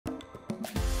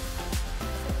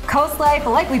CoastLife.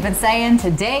 Like we've been saying,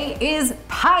 today is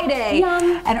Pie Day.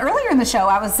 Yum. And earlier in the show,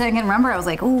 I was sitting and remember, I was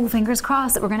like, oh, fingers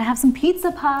crossed that we're gonna have some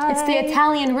pizza pie. It's the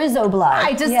Italian Rizzo blood.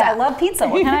 I love pizza,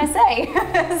 what can I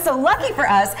say? So lucky for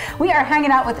us, we are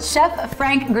hanging out with Chef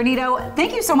Frank Granito.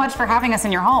 Thank you so much for having us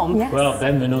in your home. Yes. Well,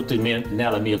 benvenuti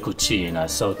nella mia cucina.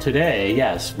 So today,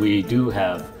 yes, we do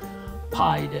have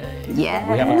Pie Day.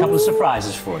 Yeah. We have a couple of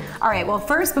surprises for you. All right, well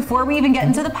first, before we even get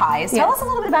into the pies, tell us a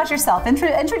little bit about yourself.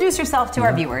 Introduce yourself to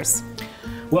our viewers.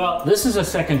 Well, this is a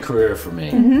second career for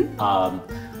me.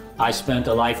 I spent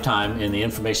a lifetime in the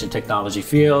information technology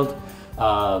field.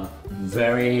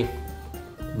 Very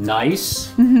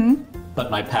nice,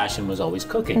 but my passion was always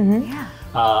cooking. Yeah.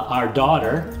 Our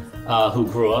daughter, who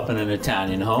grew up in an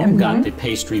Italian home, got the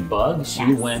pastry bug.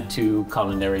 She went to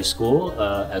culinary school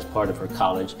as part of her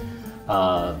college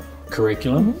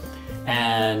curriculum.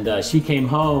 And she came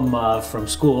home from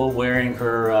school wearing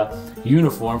her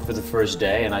uniform for the first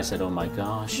day, and I said, oh my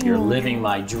gosh, you're living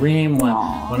my dream. When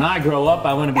I grow up,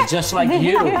 I want to be just like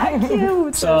you.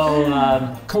 Cute.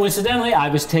 So coincidentally, I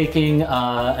was taking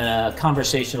a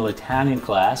conversational Italian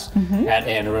class at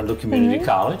Anne Arundel Community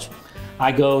College.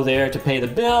 I go there to pay the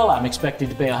bill. I'm expected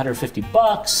to pay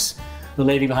 $150. The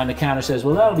lady behind the counter says,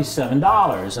 well, that'll be $7.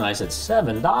 And I said,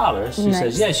 $7? She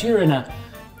says, yes, you're in a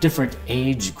different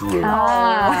age group. So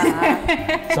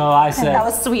I said, that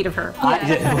was sweet of her.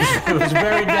 It was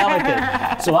very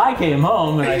delicate. So I came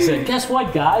home and I said, guess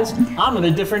what, guys? I'm in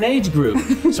a different age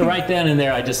group. So right then and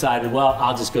there, I decided, well,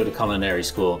 I'll just go to culinary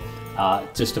school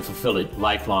just to fulfill a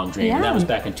lifelong dream. And that was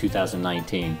back in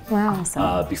 2019.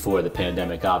 Wow. Before the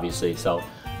pandemic, obviously. So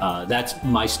that's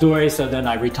my story. So then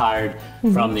I retired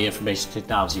from the information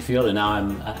technology field, and now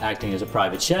I'm acting as a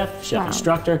private chef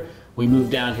instructor. We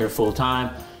moved down here full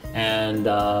time, and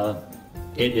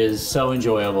it is so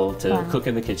enjoyable to cook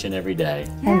in the kitchen every day.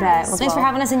 And well, thanks for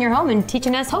having us in your home and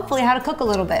teaching us, hopefully, how to cook a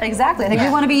little bit. Exactly. I think we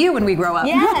want to be you when we grow up.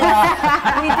 Yes,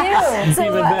 we do. So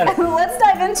Even better. let's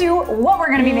dive into what we're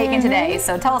going to be making today.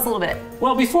 So tell us a little bit.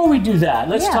 Well, before we do that,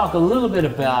 let's talk a little bit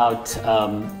about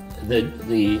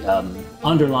the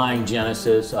underlying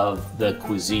genesis of the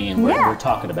cuisine we're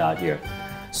talking about here.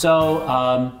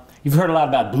 So you've heard a lot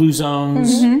about blue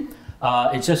zones.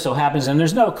 It just so happens, and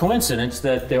there's no coincidence,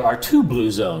 that there are two blue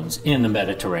zones in the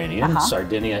Mediterranean,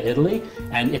 Sardinia, Italy,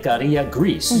 and Icaria,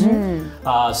 Greece.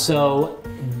 So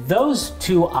those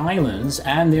two islands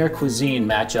and their cuisine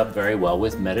match up very well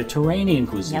with Mediterranean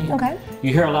cuisine.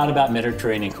 You hear a lot about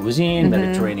Mediterranean cuisine,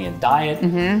 Mediterranean diet.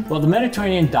 Well, the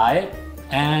Mediterranean diet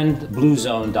and blue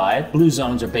zone diet. Blue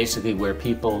zones are basically where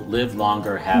people live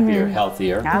longer, happier,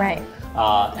 healthier. Right.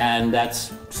 And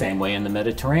that's same way in the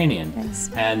Mediterranean.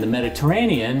 And the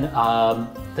Mediterranean,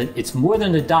 it's more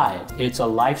than a diet, it's a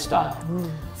lifestyle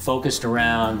focused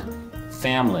around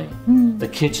family, the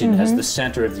kitchen as the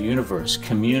center of the universe,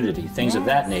 community, things of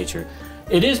that nature.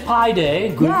 It is Pie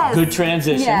Day, good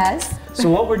transition. So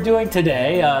what we're doing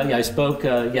today, I spoke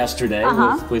yesterday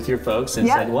with your folks and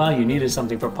said, well, you needed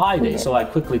something for Pie Day. So I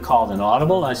quickly called an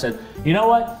audible. I said, you know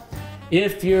what?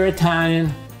 If you're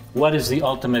Italian, what is the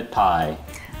ultimate pie?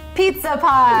 Pizza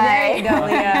pie. There you go,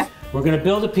 Leah. We're going to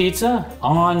build a pizza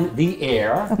on the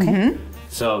air.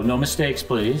 So no mistakes,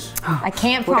 please. I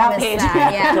can't promise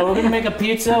that. So we're going to make a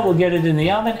pizza. We'll get it in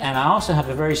the oven. And I also have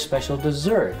a very special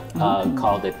dessert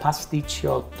called a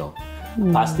pasticciotto.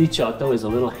 Pasticciotto is a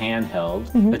little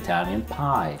handheld Italian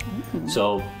pie.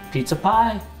 So pizza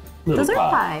pie, little Dessert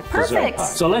pie. Perfect. Pie.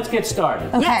 So let's get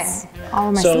started. Okay. All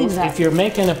of my So sleeves up. if you're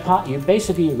making a pie, you're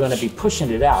going to be pushing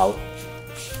it out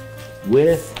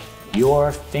with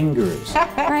your fingers.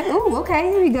 Right. Ooh, okay,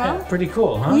 here we go. Yeah, pretty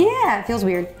cool, huh? Yeah, it feels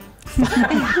weird.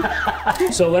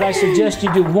 So what I suggest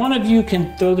you do, one of you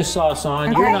can throw the sauce on.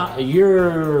 You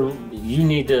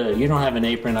don't have an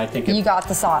apron, I think. You got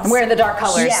the sauce. We're the dark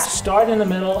colors. Yeah. Start in the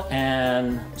middle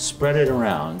and spread it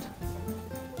around.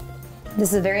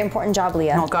 This is a very important job,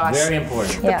 Leah. Oh gosh. Very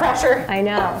important. Yeah. Pressure. I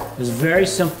know. It's very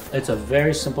simple. It's a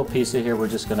very simple pizza here. We're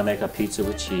just going to make a pizza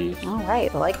with cheese. All right,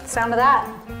 I like the sound of that.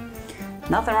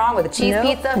 Nothing wrong with a cheese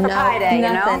pizza for Pie Day, you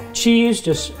know? Cheese,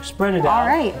 just spread it out. All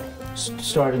right.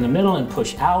 Start in the middle and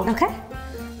push out. Okay.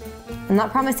 I'm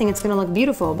not promising it's going to look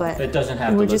beautiful, but it doesn't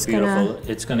have to look beautiful.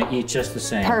 It's going to eat just the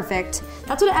same. Perfect.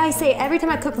 That's what I say every time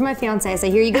I cook for my fiance. I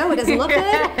say, here you go. It doesn't look good.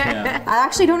 I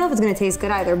actually don't know if it's going to taste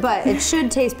good either, but it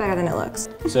should taste better than it looks.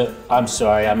 So I'm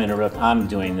sorry, I'm interrupting. I'm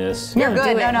doing this. You're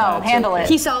good. No, handle it.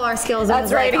 He saw our skills.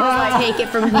 That's right. Like, take it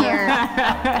from here.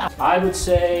 I would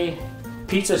say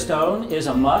pizza stone is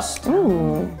a must.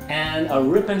 And a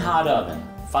ripping hot oven,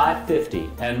 550.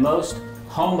 And most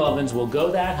home ovens will go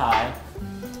that high.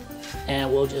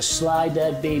 And we'll just slide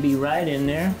that baby right in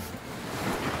there.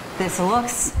 This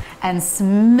looks and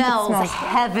smells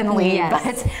heavenly,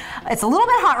 yes. but it's a little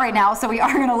bit hot right now, so we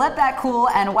are gonna let that cool,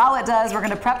 and while it does, we're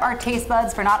gonna prep our taste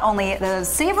buds for not only the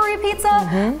savory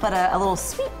pizza, but a little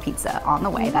sweet pizza on the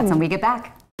way. That's when we get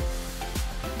back.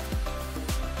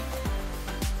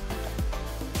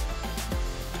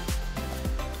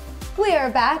 We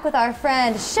are back with our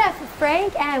friend Chef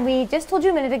Frank, and we just told you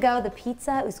a minute ago the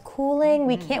pizza is cooling.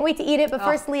 We can't wait to eat it, but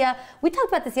first, Leah, we talked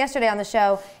about this yesterday on the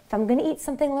show. If I'm gonna eat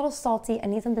something a little salty, I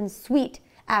need something sweet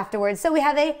afterwards. So we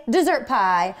have a dessert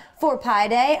pie for Pie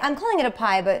Day. I'm calling it a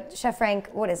pie, but Chef Frank,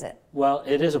 what is it? Well,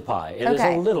 it is a pie. It is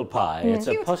a little pie. It's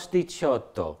a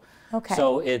pasticciotto. Okay.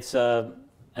 So it's an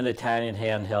Italian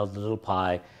handheld little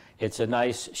pie. It's a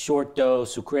nice short dough,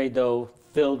 sucre dough,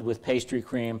 filled with pastry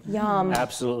cream. Yum.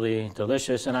 Absolutely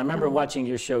delicious. And I remember watching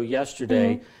your show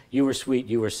yesterday. You were sweet,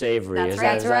 you were savory. That's Is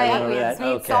right. that, right. We had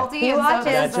sweet, salty, You and watched so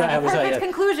it. that's right. I the was like, perfect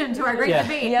conclusion to our great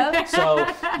debate. Yep. So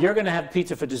you're going to have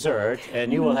pizza for dessert,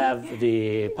 and you will have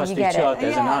the pasticciotto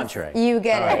as an entree. You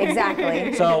get it,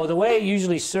 exactly. So the way I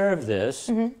usually serve this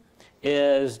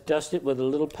is dust it with a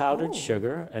little powdered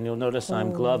sugar, and you'll notice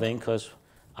I'm gloving because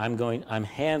I'm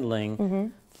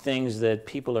handling things that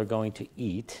people are going to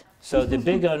eat. So the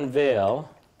big unveil.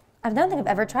 I don't think I've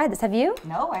ever tried this. Have you?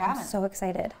 No, I I'm haven't. so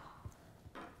excited.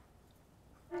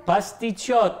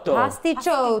 Pasticciotto.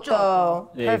 Pasticciotto.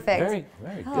 Yeah, Perfect. Very,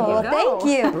 very good. Oh, thank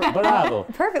you. Bravo.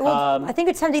 Perfect. Well, I think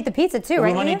it's time to eat the pizza too, right?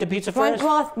 We want to Leah? eat the pizza Why- first?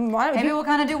 Well, why don't Maybe you we'll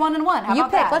kind of do one and one. How You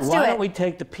about pick. that? Let's do Why it. don't we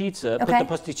take the pizza, put Okay. the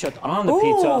pasticciotto on the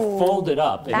pizza, Ooh. fold it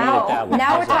up, and eat Now, it that way.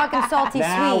 now we're How's that? talking salty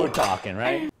Now sweet. we're talking,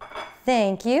 right?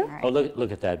 Thank you. Oh,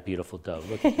 look at that beautiful dough.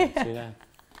 Look at that. See that?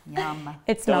 Yum.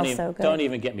 It smells so good. Don't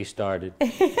even get me started.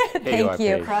 Thank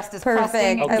you. Crust is Perfect.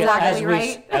 crusting Okay, exactly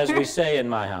right. as we say in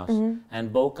my house,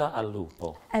 and bocca al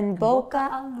lupo, And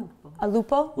bocca al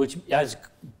lupo. which as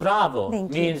bravo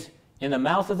Thank you. means in the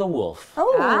mouth of the wolf,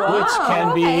 Oh, which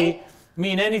can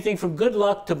mean anything from good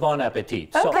luck to bon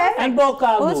appetit. So, Okay. and bocca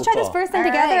al Well, lupo. let's try this first then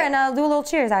All together right. and do a little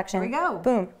cheers action. Here we go.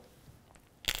 Boom.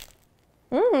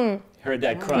 Heard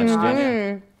that crunch, didn't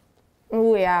you?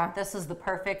 Oh yeah. This is the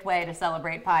perfect way to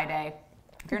celebrate Pie Day.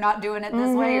 If you're not doing it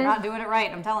this way, you're not doing it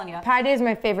right, I'm telling you. Pie Day is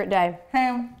my favorite day.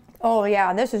 Oh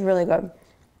yeah, this is really good.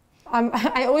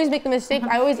 I always make the mistake.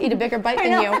 I always eat a bigger bite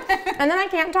than you, and then I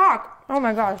can't talk. Oh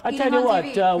my gosh. I tell Eating you on what,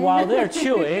 TV. while they're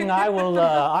chewing, I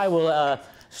will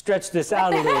stretch this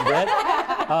out a little bit.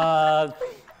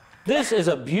 This is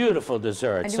a beautiful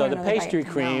dessert. So want the another bite. pastry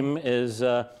cream is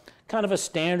kind of a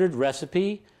standard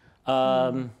recipe.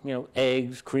 You know,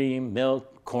 eggs, cream,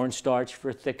 milk, cornstarch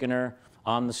for thickener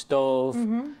on the stove,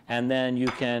 and then you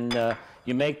can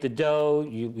you make the dough.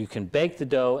 You can bake the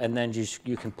dough, and then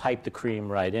you can pipe the cream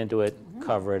right into it,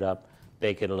 cover it up,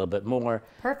 bake it a little bit more,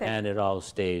 Perfect. and it all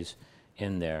stays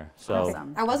in there. So.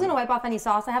 Awesome. I was gonna wipe off any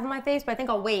sauce I have on my face, but I think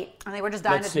I'll wait. I think we're just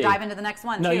dying Let's to see. dive into the next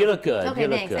one, No, too. you look good. Okay, you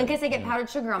look thanks. good. In case I get powdered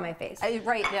sugar on my face.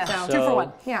 Right, yeah. So- 2 for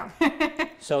 1. Yeah.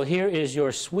 So here is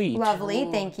your sweet. Lovely.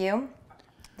 Thank you.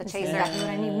 The That's chaser. exactly what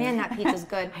I need. Man, that pizza's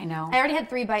good. I know. I already had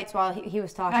 3 bites while he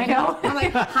was talking. I know. I'm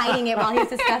like hiding it while he's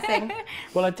discussing.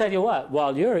 Well, I tell you what,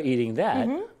 while you're eating that,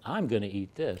 I'm going to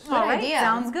eat this. All right, idea.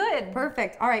 sounds good.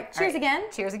 Perfect. All right. Cheers again.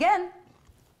 Cheers again.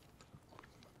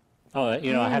 Oh,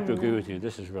 you know, I have to agree with you.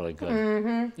 This is really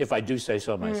good. If I do say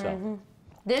so myself.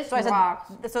 This So I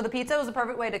rocks. said, so the pizza was the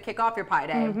perfect way to kick off your Pie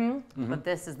Day, but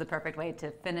this is the perfect way to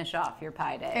finish off your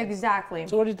Pie Day. Exactly.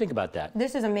 So what do you think about that?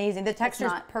 This is amazing. The texture's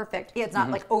not- perfect. Yeah, it's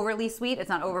not like overly sweet. It's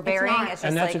not overbearing. not. It's just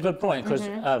And that's like a good point, because,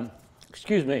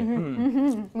 excuse me,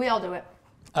 We all do it.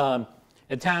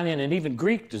 Italian and even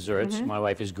Greek desserts, my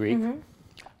wife is Greek,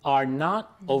 are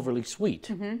not overly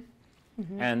sweet.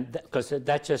 And because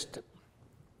that just,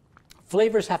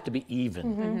 flavors have to be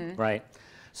even, right?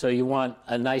 So you want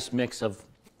a nice mix of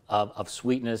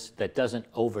sweetness that doesn't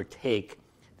overtake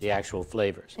the actual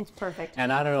flavors. It's perfect.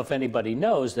 And I don't know if anybody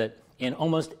knows that in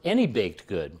almost any baked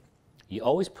good, you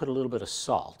always put a little bit of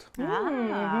salt.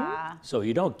 So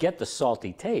you don't get the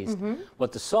salty taste.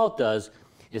 What the salt does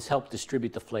is help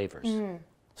distribute the flavors.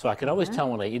 So I can always tell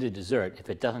when I eat a dessert if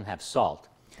it doesn't have salt.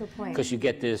 Good point. Because you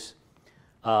get this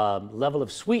level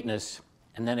of sweetness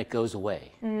and then it goes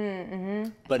away.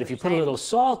 But if you put a little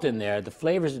salt in there, the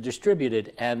flavors are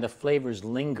distributed and the flavors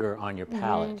linger on your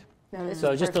palate. No, this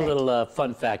So is just a perfect. little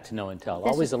fun fact to know and tell.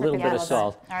 This Always is a little perfect. bit Yeah, of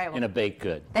well salt All right, well- in a baked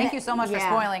good. Thank you so much for Yeah.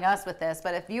 spoiling us with this.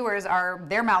 But if viewers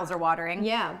their mouths are watering,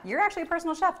 Yeah. you're actually a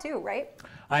personal chef too, right?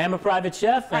 I am a private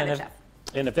chef. Private and chef.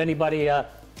 And if anybody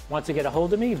wants to get a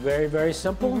hold of me, very, very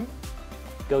simple.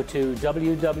 Go to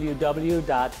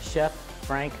www.cheffrank.com.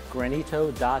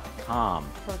 frankgranito.com.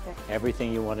 Perfect.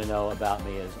 Everything you want to know about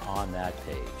me is on that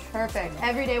page. Perfect.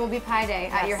 Every day will be pie day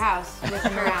at your house. Just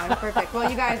around. Perfect. Well,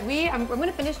 you guys, I'm going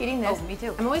to finish eating this. Oh, me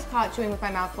too. I'm always caught chewing with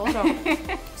my mouth full,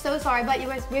 so sorry. But you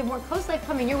guys, we have more Coast Life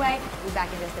coming your way. We'll be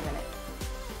back in just a minute.